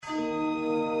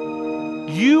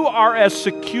You are as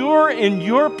secure in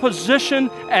your position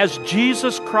as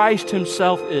Jesus Christ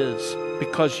himself is,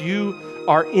 because you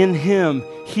are in him.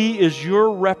 He is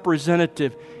your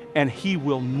representative, and he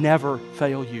will never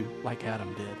fail you like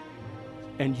Adam did.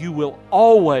 And you will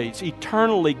always,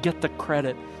 eternally get the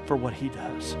credit for what he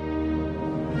does.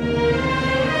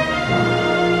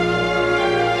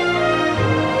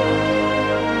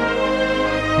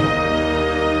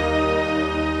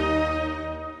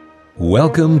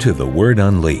 Welcome to The Word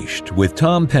Unleashed with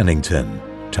Tom Pennington.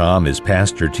 Tom is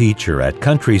pastor-teacher at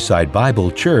Countryside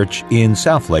Bible Church in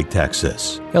Southlake,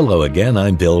 Texas. Hello again,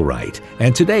 I'm Bill Wright,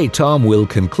 and today Tom will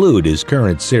conclude his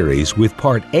current series with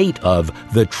Part 8 of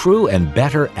The True and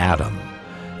Better Adam.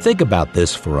 Think about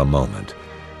this for a moment.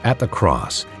 At the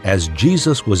cross, as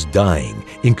Jesus was dying,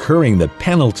 incurring the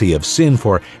penalty of sin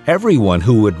for everyone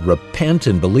who would repent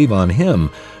and believe on him,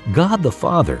 God the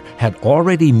Father had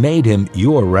already made him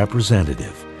your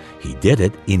representative. He did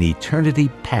it in eternity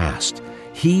past.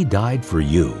 He died for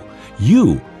you.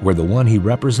 You were the one he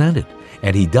represented,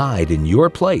 and he died in your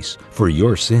place for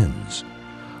your sins.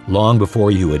 Long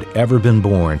before you had ever been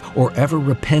born or ever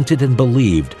repented and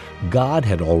believed, God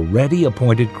had already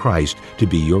appointed Christ to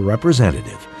be your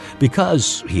representative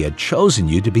because he had chosen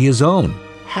you to be his own.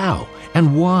 How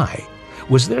and why?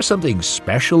 Was there something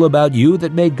special about you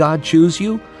that made God choose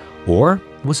you? Or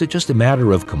was it just a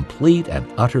matter of complete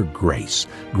and utter grace?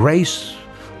 Grace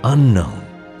unknown.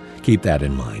 Keep that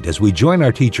in mind as we join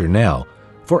our teacher now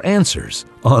for answers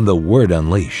on The Word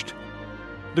Unleashed.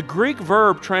 The Greek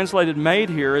verb translated made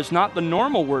here is not the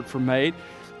normal word for made.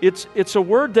 It's a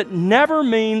word that never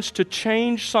means to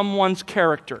change someone's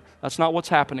character. That's not what's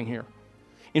happening here.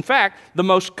 In fact, the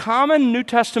most common New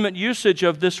Testament usage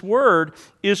of this word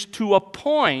is to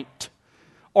appoint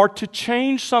or to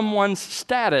change someone's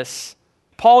status.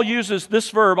 Paul uses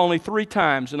this verb only 3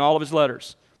 times in all of his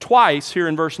letters. Twice here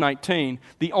in verse 19.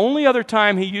 The only other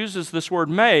time he uses this word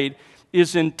made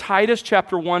is in Titus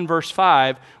chapter 1 verse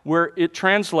 5, where it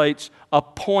translates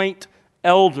appoint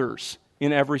elders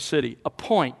in every city.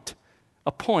 Appoint.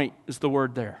 Appoint is the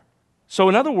word there. So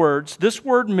in other words, this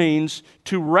word means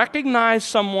to recognize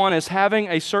someone as having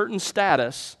a certain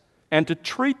status and to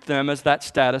treat them as that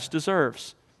status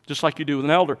deserves, just like you do with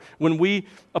an elder. When we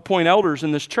appoint elders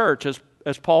in this church,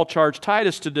 as Paul charged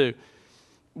Titus to do,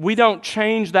 we don't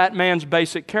change that man's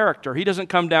basic character. He doesn't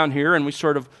come down here and we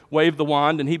sort of wave the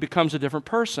wand and he becomes a different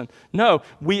person. No,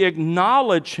 we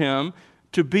acknowledge him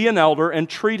to be an elder and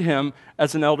treat him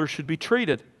as an elder should be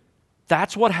treated.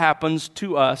 That's what happens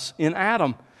to us in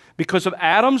Adam. Because of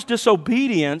Adam's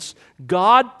disobedience,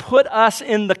 God put us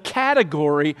in the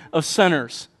category of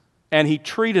sinners, and he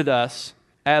treated us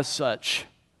as such.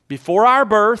 Before our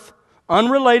birth,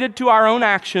 unrelated to our own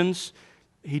actions,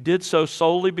 he did so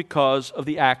solely because of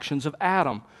the actions of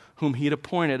Adam, whom he had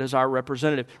appointed as our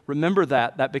representative. Remember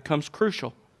that becomes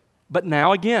crucial. But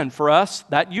now again, for us,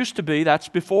 that's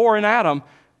before in Adam,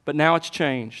 but now it's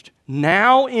changed.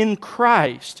 Now in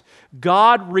Christ,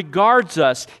 God regards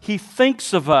us, he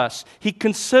thinks of us, he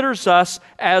considers us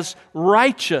as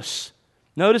righteous.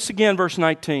 Notice again verse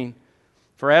 19.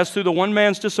 For as through the one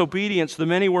man's disobedience the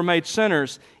many were made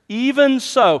sinners, even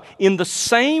so, in the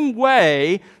same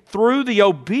way, through the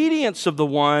obedience of the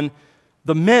one,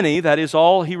 the many, that is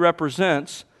all he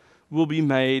represents, will be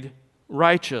made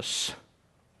righteous.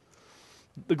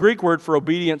 The Greek word for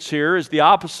obedience here is the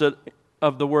opposite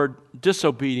of the word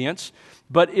disobedience,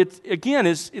 but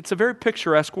it's a very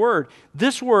picturesque word.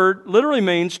 This word literally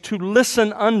means to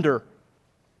listen under.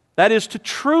 That is, to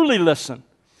truly listen,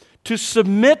 to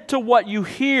submit to what you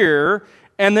hear,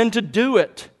 and then to do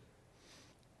it.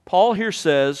 Paul here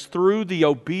says, through the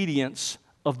obedience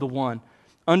of the one.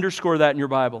 Underscore that in your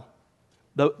Bible.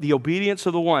 The obedience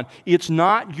of the one. It's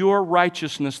not your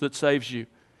righteousness that saves you.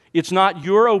 It's not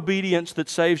your obedience that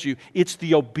saves you. It's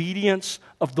the obedience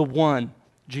of the one,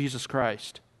 Jesus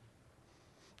Christ.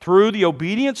 Through the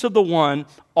obedience of the one,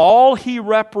 all he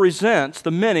represents,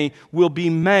 the many, will be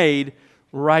made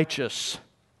righteous.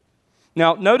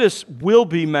 Now, notice will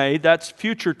be made, that's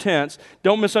future tense.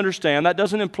 Don't misunderstand. That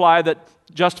doesn't imply that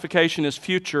justification is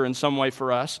future in some way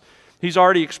for us. He's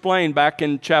already explained back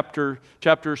in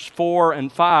chapters 4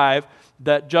 and 5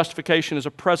 that justification is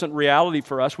a present reality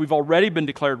for us. We've already been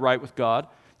declared right with God.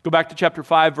 Go back to chapter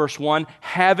 5, verse 1.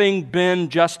 Having been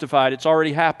justified, it's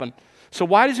already happened. So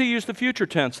why does he use the future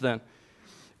tense then?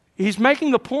 He's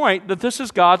making the point that this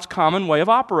is God's common way of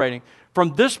operating.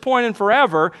 From this point and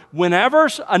forever, whenever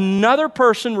another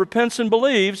person repents and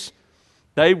believes,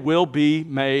 they will be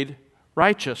made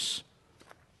righteous.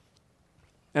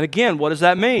 And again, what does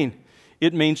that mean?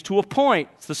 It means to appoint.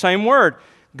 It's the same word.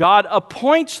 God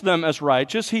appoints them as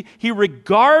righteous. He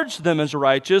regards them as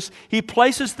righteous. He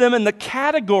places them in the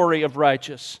category of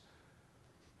righteous.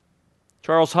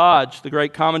 Charles Hodge, the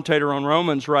great commentator on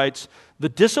Romans, writes, "The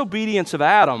disobedience of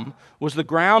Adam was the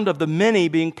ground of the many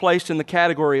being placed in the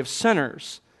category of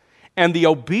sinners, and the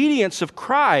obedience of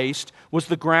Christ was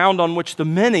the ground on which the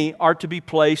many are to be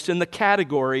placed in the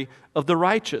category of the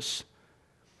righteous."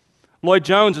 Lloyd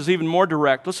Jones is even more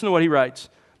direct. Listen to what he writes.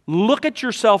 "Look at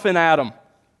yourself in Adam.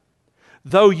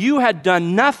 Though you had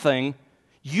done nothing,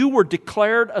 you were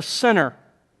declared a sinner.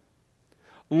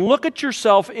 Look at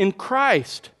yourself in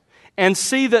Christ and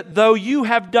see that though you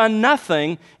have done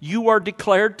nothing, you are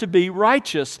declared to be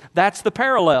righteous." That's the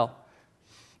parallel.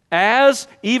 As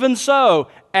even so,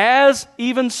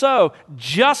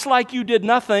 just like you did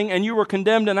nothing and you were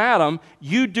condemned in Adam,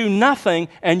 you do nothing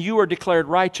and you are declared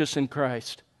righteous in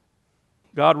Christ.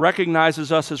 God recognizes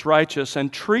us as righteous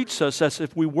and treats us as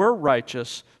if we were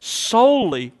righteous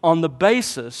solely on the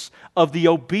basis of the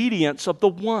obedience of the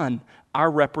one, our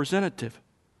representative.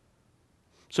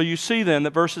 So you see then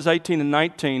that verses 18 and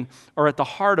 19 are at the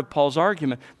heart of Paul's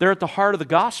argument. They're at the heart of the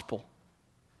gospel.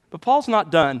 But Paul's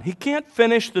not done. He can't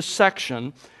finish this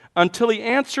section until he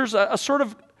answers a sort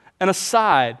of an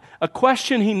aside, a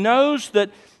question he knows that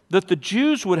the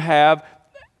Jews would have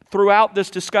throughout this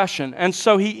discussion. And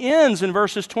so he ends in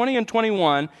verses 20 and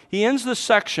 21, he ends this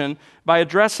section by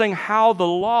addressing how the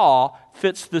law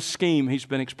fits the scheme he's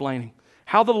been explaining.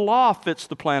 How the law fits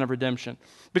the plan of redemption.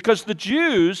 Because the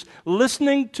Jews,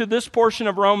 listening to this portion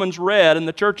of Romans read in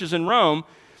the churches in Rome,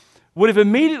 would have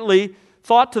immediately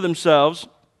thought to themselves,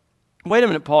 wait a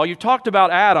minute, Paul, you talked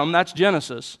about Adam, that's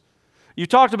Genesis. You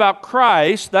talked about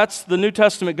Christ, that's the New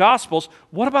Testament Gospels.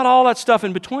 What about all that stuff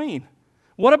in between?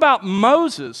 What about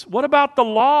Moses? What about the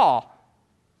law?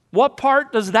 What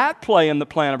part does that play in the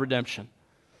plan of redemption?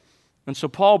 And so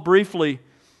Paul briefly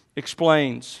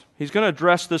explains. He's going to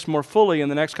address this more fully in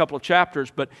the next couple of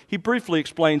chapters, but he briefly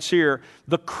explains here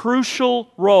the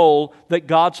crucial role that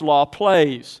God's law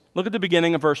plays. Look at the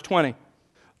beginning of verse 20.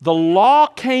 The law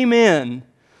came in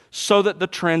so that the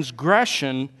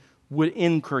transgression would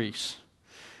increase.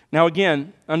 Now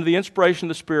again, under the inspiration of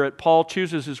the Spirit, Paul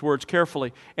chooses his words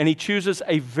carefully, and he chooses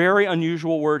a very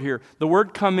unusual word here. The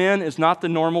word come in is not the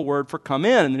normal word for come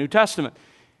in the New Testament.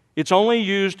 It's only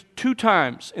used 2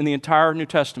 times in the entire New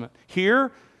Testament.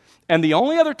 Here, and the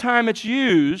only other time it's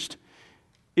used,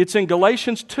 it's in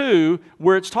Galatians 2,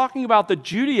 where it's talking about the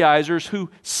Judaizers who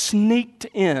sneaked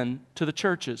in to the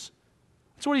churches.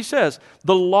 That's what he says.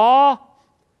 The law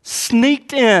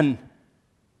sneaked in.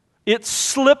 It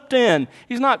slipped in.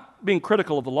 He's not being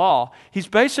critical of the law. He's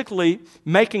basically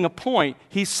making a point.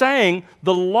 He's saying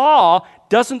the law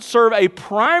doesn't serve a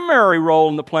primary role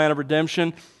in the plan of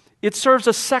redemption. It serves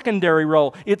a secondary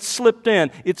role. It slipped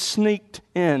in. It sneaked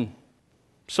in.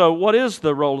 So what is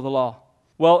the role of the law?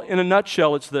 Well, in a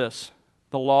nutshell, it's this.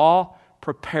 The law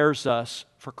prepares us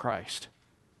for Christ.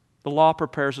 The law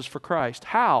prepares us for Christ.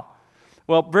 How?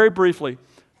 Well, very briefly,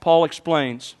 Paul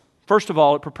explains. First of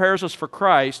all, it prepares us for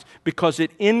Christ because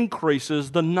it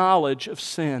increases the knowledge of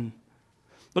sin.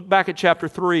 Look back at chapter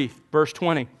 3, verse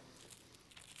 20.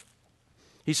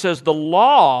 He says,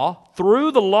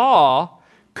 through the law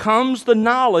comes the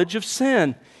knowledge of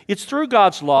sin. It's through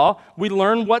God's law we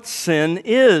learn what sin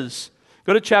is.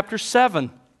 Go to chapter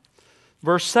 7,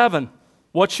 verse 7.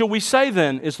 What shall we say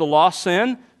then? Is the law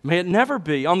sin? May it never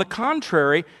be. On the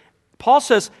contrary, Paul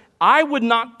says, I would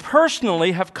not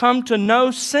personally have come to know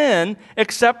sin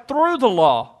except through the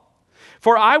law.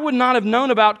 For I would not have known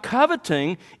about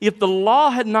coveting if the law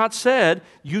had not said,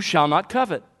 you shall not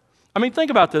covet. I mean,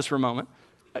 think about this for a moment.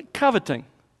 Coveting,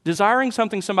 desiring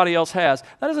something somebody else has,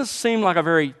 that doesn't seem like a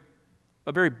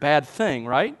very bad thing,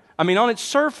 right? I mean, on its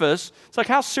surface, it's like,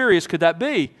 how serious could that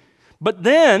be? But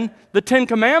then the 10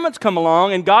 Commandments come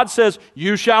along and God says,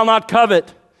 you shall not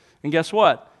covet. And guess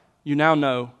what? You now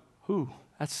know,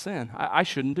 that's sin. I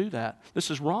shouldn't do that.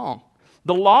 This is wrong.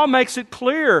 The law makes it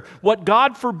clear what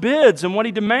God forbids and what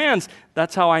He demands.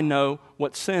 That's how I know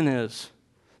what sin is.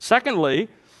 Secondly,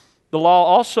 the law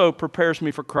also prepares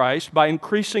me for Christ by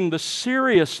increasing the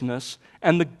seriousness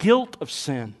and the guilt of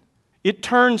sin. It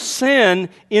turns sin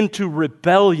into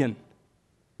rebellion.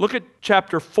 Look at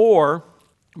chapter 4,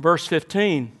 verse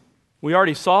 15. We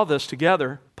already saw this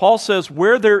together. Paul says,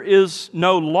 where there is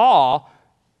no law,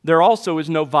 there also is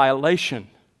no violation.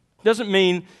 It doesn't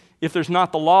mean if there's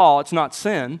not the law, it's not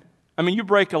sin. I mean, you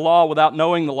break a law without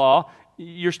knowing the law,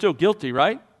 you're still guilty,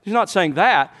 right? He's not saying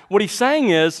that. What he's saying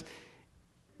is,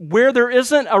 where there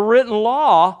isn't a written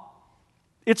law,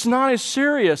 it's not as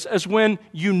serious as when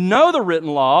you know the written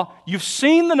law, you've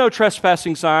seen the no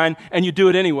trespassing sign, and you do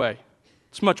it anyway.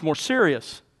 It's much more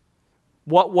serious.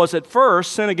 What was at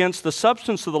first sin against the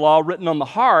substance of the law written on the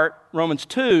heart, Romans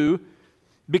 2,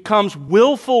 becomes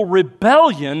willful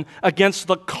rebellion against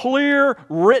the clear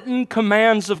written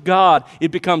commands of God.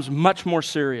 It becomes much more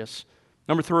serious.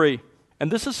 Number 3,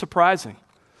 and this is surprising,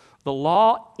 the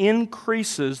law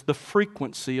increases the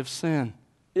frequency of sin.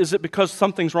 Is it because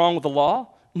something's wrong with the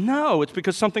law? No, it's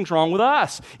because something's wrong with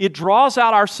us. It draws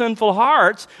out our sinful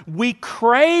hearts. We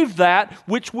crave that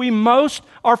which we most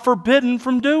are forbidden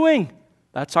from doing.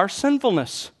 That's our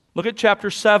sinfulness. Look at chapter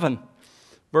 7,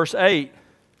 verse 8.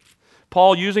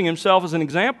 Paul using himself as an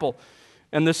example,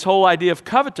 and this whole idea of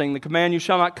coveting, the command, you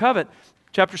shall not covet.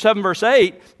 Chapter 7, verse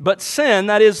 8, but sin,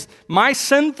 that is my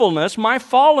sinfulness, my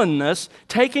fallenness,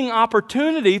 taking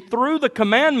opportunity through the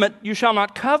commandment, you shall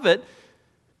not covet,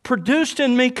 produced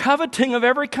in me coveting of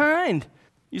every kind.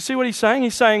 You see what he's saying?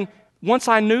 He's saying, once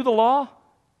I knew the law,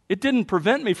 it didn't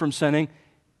prevent me from sinning.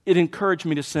 It encouraged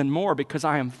me to sin more because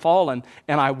I am fallen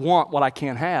and I want what I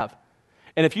can't have.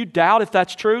 And if you doubt if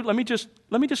that's true, let me just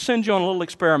send you on a little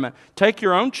experiment. Take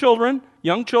your own children,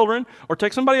 young children, or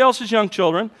take somebody else's young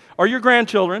children or your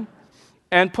grandchildren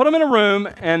and put them in a room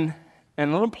and let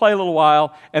them play a little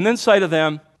while and then say to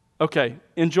them, okay,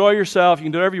 enjoy yourself, you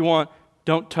can do whatever you want,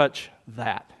 don't touch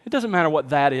that. It doesn't matter what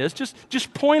that is.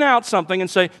 Just point out something and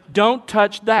say, don't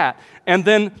touch that. And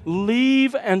then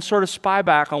leave and sort of spy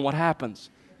back on what happens.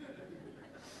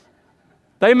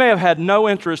 They may have had no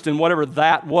interest in whatever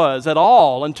that was at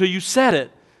all until you said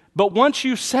it. But once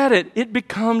you said it, it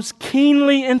becomes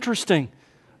keenly interesting.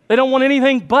 They don't want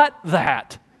anything but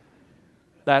that.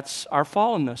 That's our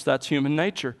fallenness. That's human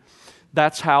nature.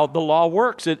 That's how the law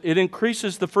works. It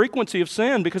increases the frequency of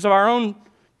sin because of our own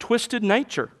twisted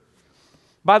nature.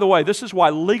 By the way, this is why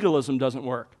legalism doesn't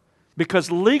work. Because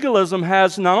legalism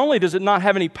not only does it not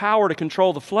have any power to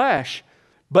control the flesh,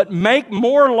 but make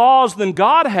more laws than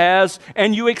God has,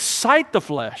 and you excite the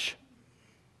flesh.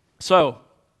 So,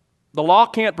 the law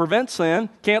can't prevent sin,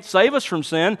 can't save us from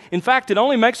sin. In fact, it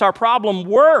only makes our problem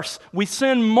worse. We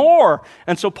sin more.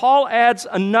 And so Paul adds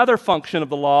another function of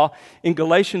the law in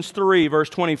Galatians 3, verse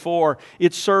 24.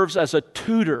 It serves as a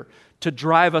tutor to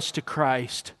drive us to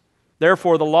Christ.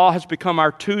 Therefore, the law has become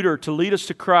our tutor to lead us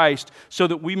to Christ so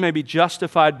that we may be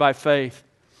justified by faith.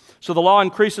 So the law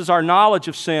increases our knowledge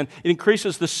of sin. It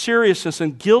increases the seriousness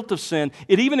and guilt of sin.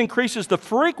 It even increases the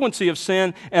frequency of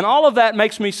sin. And all of that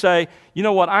makes me say, you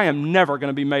know what? I am never going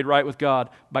to be made right with God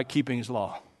by keeping His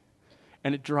law.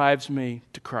 And it drives me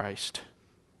to Christ.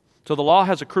 So the law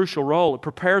has a crucial role. It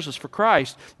prepares us for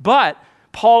Christ. But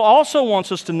Paul also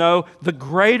wants us to know the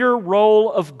greater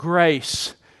role of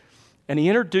grace. And he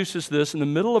introduces this in the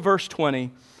middle of verse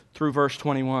 20 through verse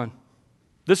 21.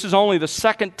 This is only the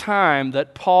second time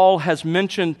that Paul has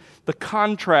mentioned the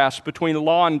contrast between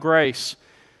law and grace.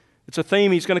 It's a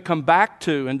theme he's going to come back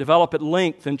to and develop at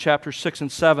length in chapters 6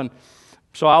 and 7.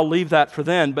 So I'll leave that for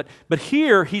then. But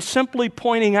here he's simply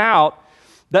pointing out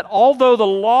that although the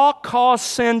law caused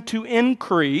sin to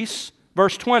increase,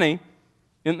 verse 20,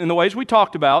 in the ways we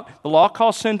talked about, the law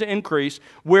caused sin to increase.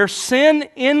 Where sin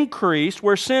increased,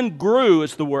 where sin grew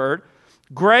is the word,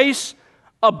 grace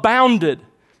abounded.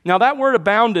 Now that word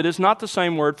abounded is not the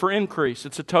same word for increase.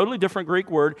 It's a totally different Greek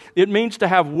word. It means to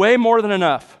have way more than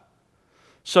enough.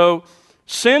 So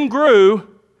sin grew,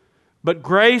 but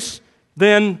grace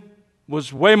then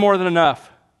was way more than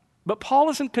enough. But Paul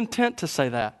isn't content to say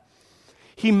that.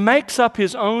 He makes up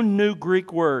his own new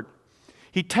Greek word.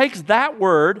 He takes that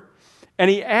word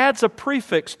and he adds a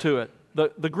prefix to it,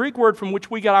 the Greek word from which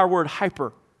we got our word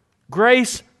hyper.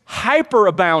 Grace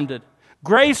hyperabounded.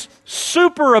 Grace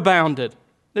superabounded.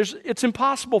 It's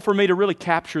impossible for me to really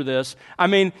capture this. I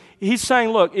mean, he's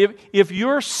saying, look, if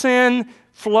your sin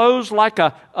flows like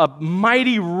a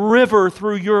mighty river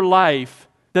through your life,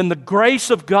 then the grace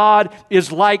of God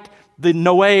is like the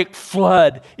Noahic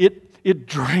flood. It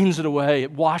drains it away.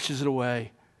 It washes it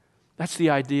away. That's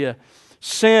the idea.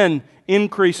 Sin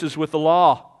increases with the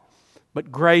law, but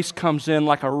grace comes in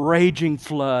like a raging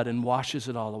flood and washes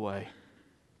it all away.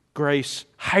 Grace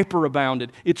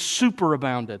hyperabounded. It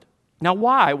superabounded. Now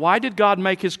why? Why did God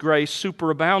make His grace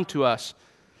superabound to us?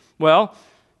 Well,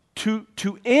 to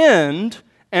end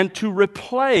and to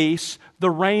replace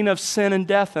the reign of sin and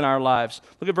death in our lives.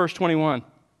 Look at verse 21.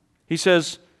 He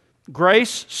says,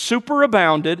 grace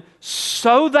superabounded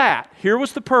so that, here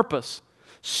was the purpose,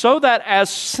 so that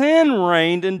as sin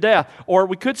reigned in death, or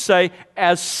we could say,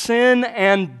 as sin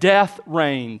and death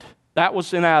reigned. That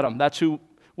was in Adam. That's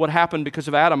what happened because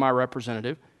of Adam, our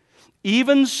representative.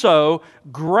 Even so,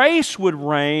 grace would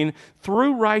reign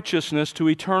through righteousness to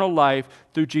eternal life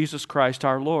through Jesus Christ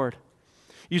our Lord.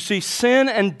 You see, sin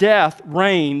and death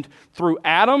reigned through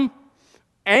Adam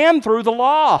and through the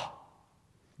law.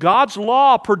 God's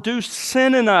law produced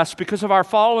sin in us because of our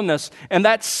fallenness, and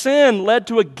that sin led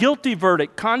to a guilty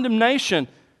verdict, condemnation.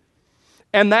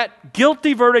 And that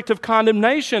guilty verdict of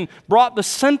condemnation brought the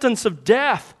sentence of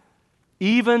death.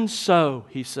 Even so,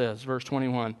 he says, verse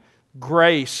 21,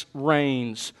 grace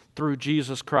reigns through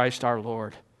Jesus Christ our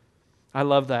Lord. I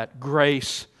love that.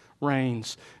 Grace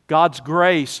reigns. God's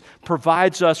grace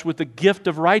provides us with the gift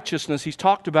of righteousness he's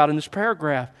talked about in this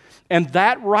paragraph. And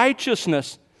that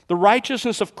righteousness, the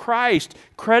righteousness of Christ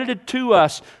credited to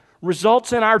us,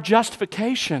 results in our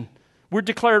justification. We're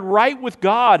declared right with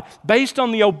God based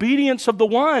on the obedience of the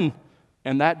one.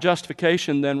 And that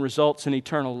justification then results in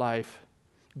eternal life.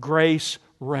 Grace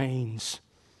reigns.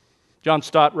 John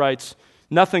Stott writes,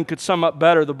 nothing could sum up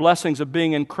better the blessings of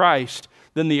being in Christ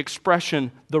than the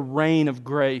expression, the reign of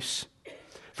grace.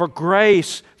 For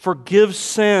grace forgives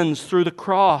sins through the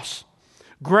cross.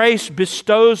 Grace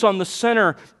bestows on the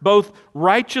sinner both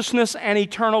righteousness and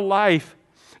eternal life.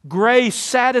 Grace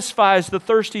satisfies the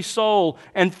thirsty soul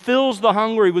and fills the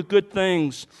hungry with good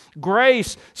things.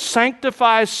 Grace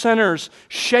sanctifies sinners,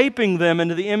 shaping them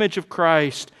into the image of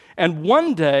Christ. And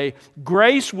one day,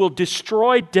 grace will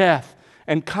destroy death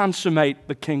and consummate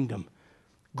the kingdom.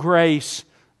 Grace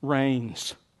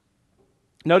reigns.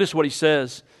 Notice what he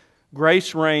says.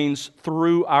 Grace reigns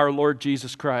through our Lord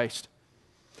Jesus Christ.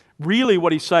 Really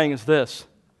what he's saying is this.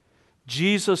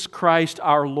 Jesus Christ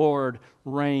our Lord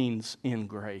reigns in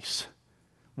grace.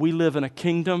 We live in a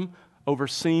kingdom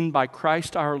overseen by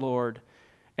Christ our Lord,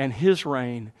 and His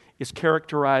reign is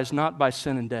characterized not by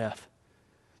sin and death,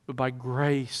 but by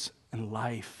grace and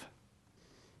life.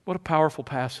 What a powerful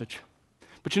passage.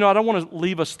 But I don't want to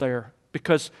leave us there,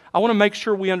 because I want to make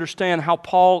sure we understand how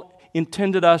Paul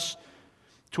intended us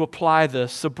to apply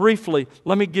this. So briefly,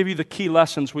 let me give you the key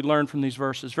lessons we learned from these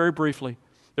verses. Very briefly,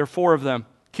 there are 4 of them.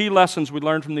 Key lessons we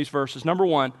learned from these verses. Number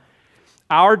 1,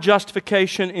 our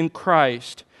justification in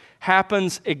Christ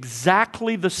happens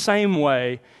exactly the same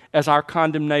way as our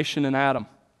condemnation in Adam.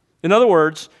 In other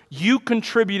words, you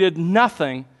contributed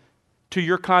nothing to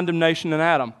your condemnation in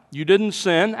Adam. You didn't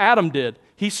sin, Adam did.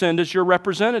 He sinned as your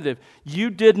representative. You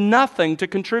did nothing to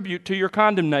contribute to your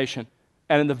condemnation.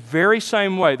 And in the very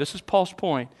same way, this is Paul's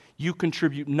point, you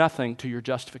contribute nothing to your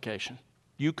justification.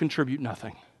 You contribute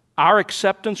nothing. Our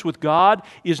acceptance with God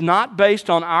is not based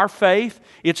on our faith.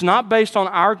 It's not based on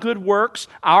our good works,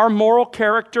 our moral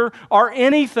character, or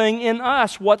anything in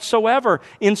us whatsoever.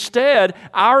 Instead,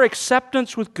 our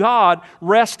acceptance with God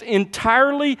rests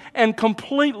entirely and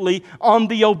completely on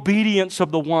the obedience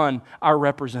of the one, our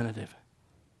representative.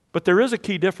 But there is a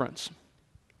key difference.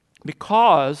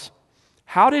 Because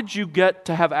how did you get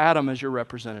to have Adam as your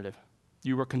representative?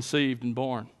 You were conceived and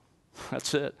born.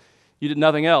 That's it. You did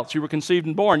nothing else. You were conceived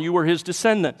and born. You were his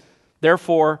descendant.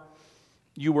 Therefore,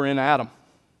 you were in Adam.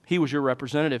 He was your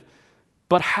representative.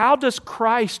 But how does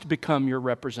Christ become your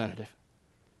representative?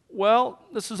 Well,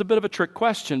 this is a bit of a trick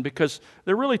question because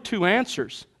there are really 2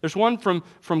 answers. There's one from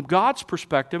God's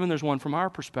perspective and there's one from our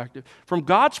perspective. From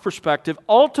God's perspective,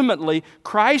 ultimately,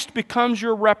 Christ becomes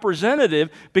your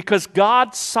representative because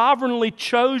God sovereignly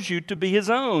chose you to be His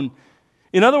own.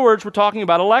 In other words, we're talking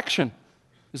about election.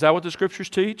 Is that what the Scriptures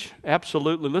teach?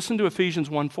 Absolutely. Listen to Ephesians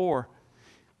 1:4.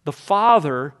 The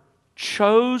Father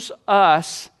chose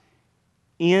us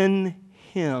in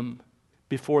Him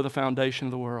before the foundation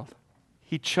of the world.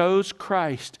 He chose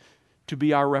Christ to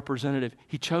be our representative.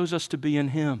 He chose us to be in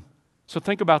Him. So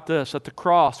think about this. At the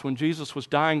cross, when Jesus was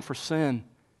dying for sin,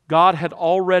 God had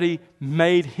already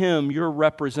made Him your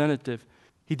representative.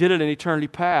 He did it in eternity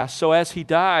past. So as He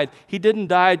died, He didn't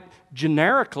die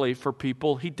generically for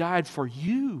people. He died for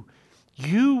you.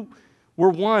 You were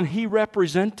one He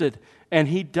represented, and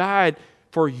He died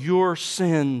for your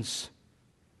sins.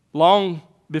 Long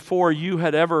before you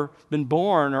had ever been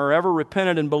born or ever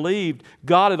repented and believed,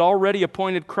 God had already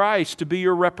appointed Christ to be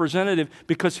your representative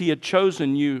because He had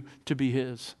chosen you to be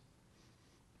His.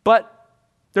 But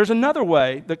there's another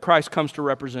way that Christ comes to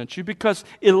represent you, because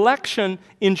election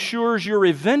ensures your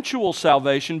eventual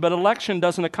salvation, but election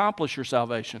doesn't accomplish your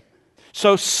salvation.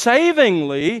 So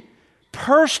savingly,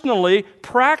 personally,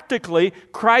 practically,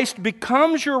 Christ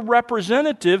becomes your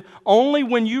representative only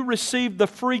when you receive the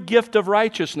free gift of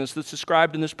righteousness that's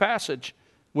described in this passage.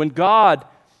 When God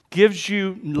gives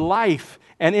you life,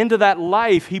 and into that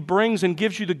life He brings and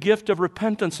gives you the gift of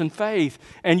repentance and faith,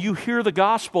 and you hear the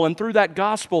gospel, and through that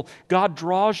gospel, God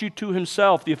draws you to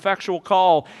Himself, the effectual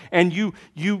call, and you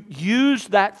use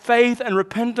that faith and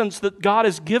repentance that God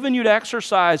has given you to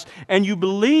exercise, and you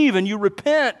believe and you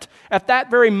repent. At that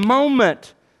very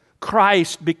moment,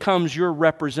 Christ becomes your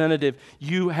representative.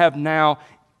 You have now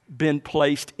been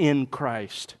placed in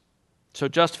Christ. So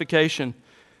justification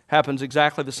happens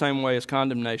exactly the same way as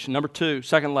condemnation. Number two,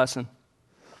 second lesson.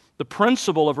 The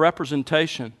principle of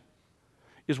representation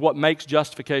is what makes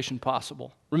justification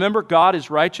possible. Remember, God is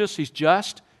righteous. He's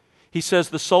just. He says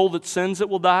the soul that sins, it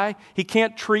will die. He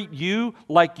can't treat you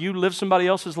like you live somebody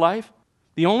else's life.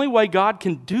 The only way God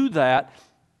can do that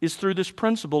is through this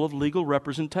principle of legal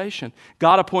representation.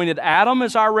 God appointed Adam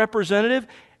as our representative,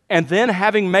 and then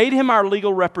having made him our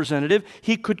legal representative,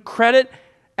 he could credit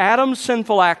Adam's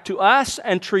sinful act to us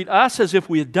and treat us as if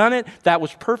we had done it. That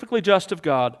was perfectly just of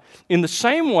God. In the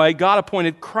same way, God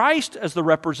appointed Christ as the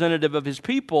representative of his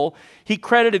people. He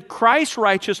credited Christ's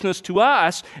righteousness to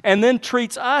us and then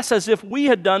treats us as if we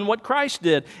had done what Christ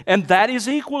did. And that is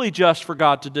equally just for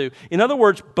God to do. In other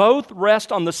words, both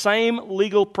rest on the same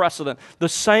legal precedent, the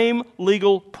same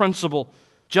legal principle.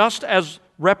 Just as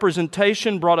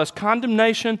representation brought us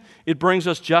condemnation, it brings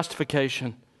us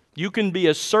justification. You can be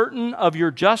as certain of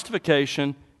your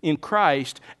justification in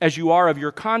Christ as you are of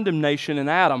your condemnation in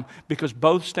Adam, because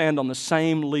both stand on the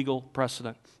same legal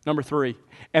precedent. Number three,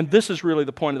 and this is really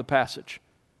the point of the passage.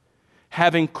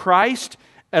 Having Christ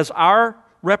as our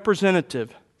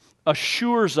representative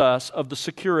assures us of the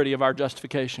security of our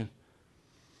justification.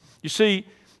 You see,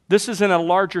 this is in a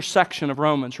larger section of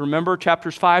Romans. Remember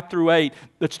chapters 5 through 8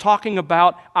 that's talking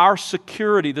about our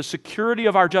security, the security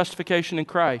of our justification in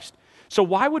Christ. So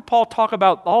why would Paul talk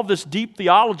about all this deep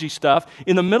theology stuff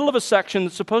in the middle of a section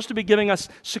that's supposed to be giving us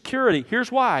security? Here's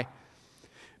why.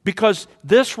 Because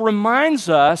this reminds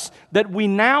us that we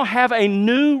now have a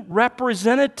new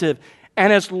representative.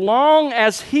 And as long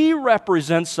as he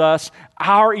represents us,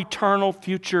 our eternal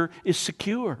future is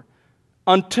secure.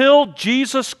 Until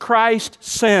Jesus Christ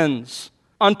sins,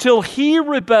 until he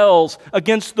rebels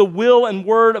against the will and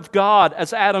word of God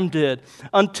as Adam did,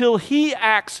 until he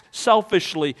acts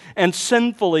selfishly and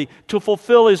sinfully to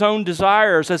fulfill his own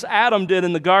desires as Adam did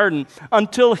in the garden,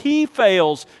 until he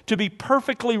fails to be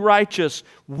perfectly righteous,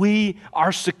 we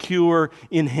are secure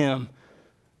in him.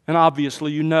 And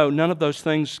obviously, you know, none of those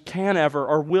things can ever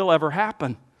or will ever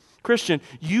happen. Christian,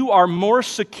 you are more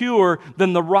secure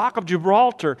than the Rock of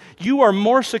Gibraltar. You are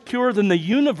more secure than the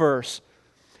universe.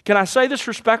 Can I say this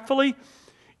respectfully?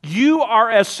 You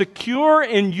are as secure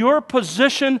in your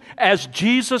position as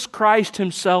Jesus Christ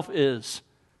himself is,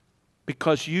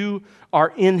 because you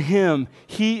are in him.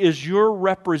 He is your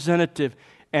representative,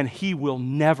 and he will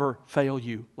never fail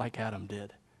you like Adam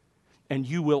did. And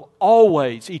you will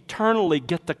always, eternally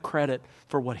get the credit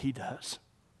for what he does.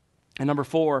 And number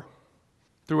four,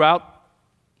 throughout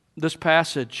this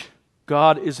passage,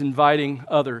 God is inviting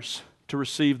others to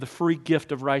receive the free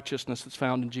gift of righteousness that's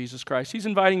found in Jesus Christ. He's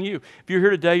inviting you. If you're here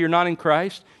today, you're not in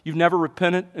Christ, you've never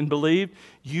repented and believed,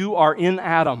 you are in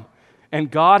Adam.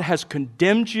 And God has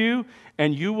condemned you,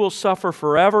 and you will suffer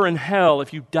forever in hell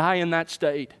if you die in that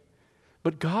state.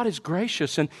 But God is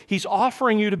gracious, and he's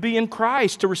offering you to be in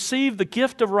Christ, to receive the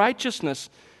gift of righteousness.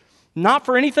 Not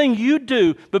for anything you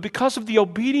do, but because of the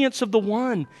obedience of the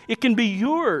one. It can be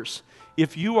yours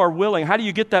if you are willing. How do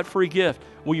you get that free gift?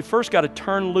 Well, you first got to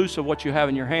turn loose of what you have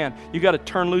in your hand. You got to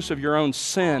turn loose of your own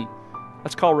sin.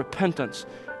 That's called repentance.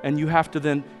 And you have to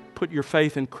then put your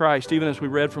faith in Christ. Even as we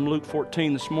read from Luke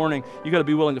 14 this morning, you got to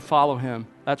be willing to follow him.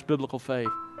 That's biblical faith.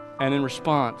 And in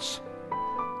response,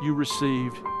 you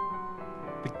received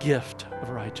the gift of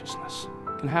righteousness.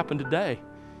 It can happen today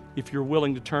if you're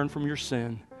willing to turn from your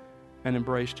sin and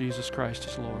embrace Jesus Christ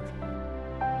as Lord.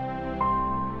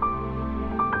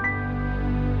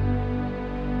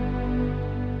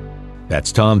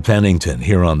 That's Tom Pennington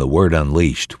here on The Word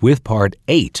Unleashed with part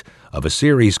 8 of a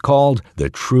series called The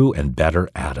True and Better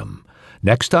Adam.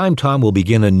 Next time, Tom will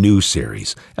begin a new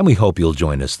series, and we hope you'll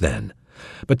join us then.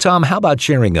 But Tom, how about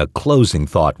sharing a closing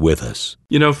thought with us?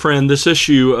 You know, friend, this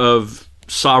issue of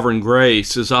sovereign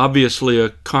grace is obviously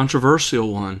a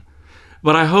controversial one.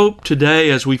 But I hope today,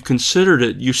 as we've considered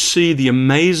it, you see the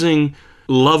amazing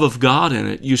love of God in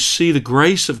it. You see the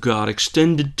grace of God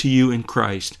extended to you in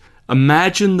Christ.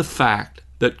 Imagine the fact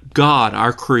that God,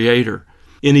 our Creator,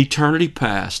 in eternity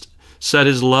past, set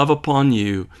his love upon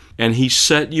you, and he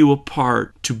set you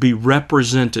apart to be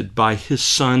represented by his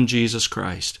Son, Jesus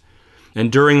Christ.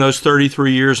 And during those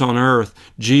 33 years on earth,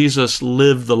 Jesus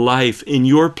lived the life in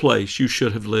your place you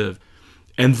should have lived.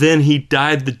 And then he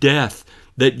died the death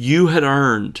that you had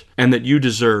earned and that you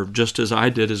deserved, just as I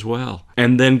did as well.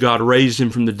 And then God raised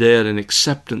him from the dead in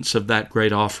acceptance of that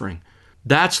great offering.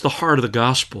 That's the heart of the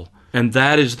gospel. And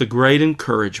that is the great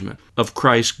encouragement of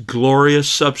Christ's glorious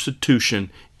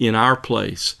substitution in our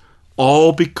place,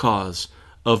 all because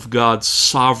of God's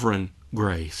sovereign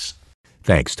grace.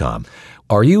 Thanks, Tom.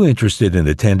 Are you interested in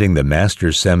attending the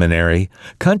Master's Seminary?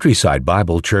 Countryside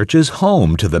Bible Church is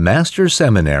home to the Master's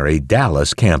Seminary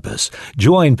Dallas campus.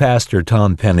 Join Pastor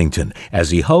Tom Pennington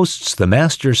as he hosts the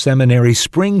Master's Seminary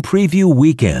Spring Preview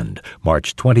Weekend,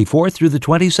 March 24th through the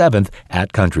 27th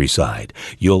at Countryside.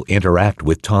 You'll interact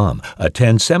with Tom,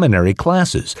 attend seminary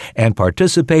classes, and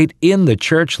participate in the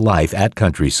church life at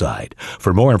Countryside.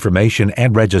 For more information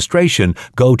and registration,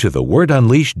 go to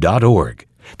thewordunleashed.org.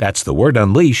 That's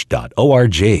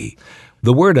thewordunleashed.org.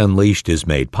 The Word Unleashed is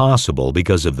made possible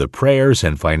because of the prayers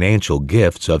and financial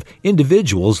gifts of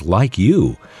individuals like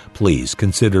you. Please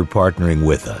consider partnering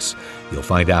with us. You'll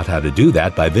find out how to do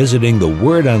that by visiting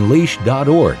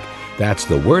thewordunleashed.org. That's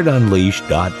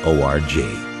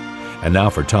thewordunleashed.org. And now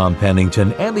for Tom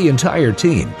Pennington and the entire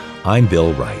team, I'm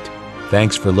Bill Wright.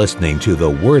 Thanks for listening to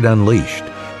The Word Unleashed,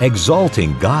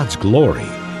 exalting God's glory,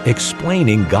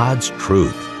 explaining God's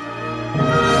truth.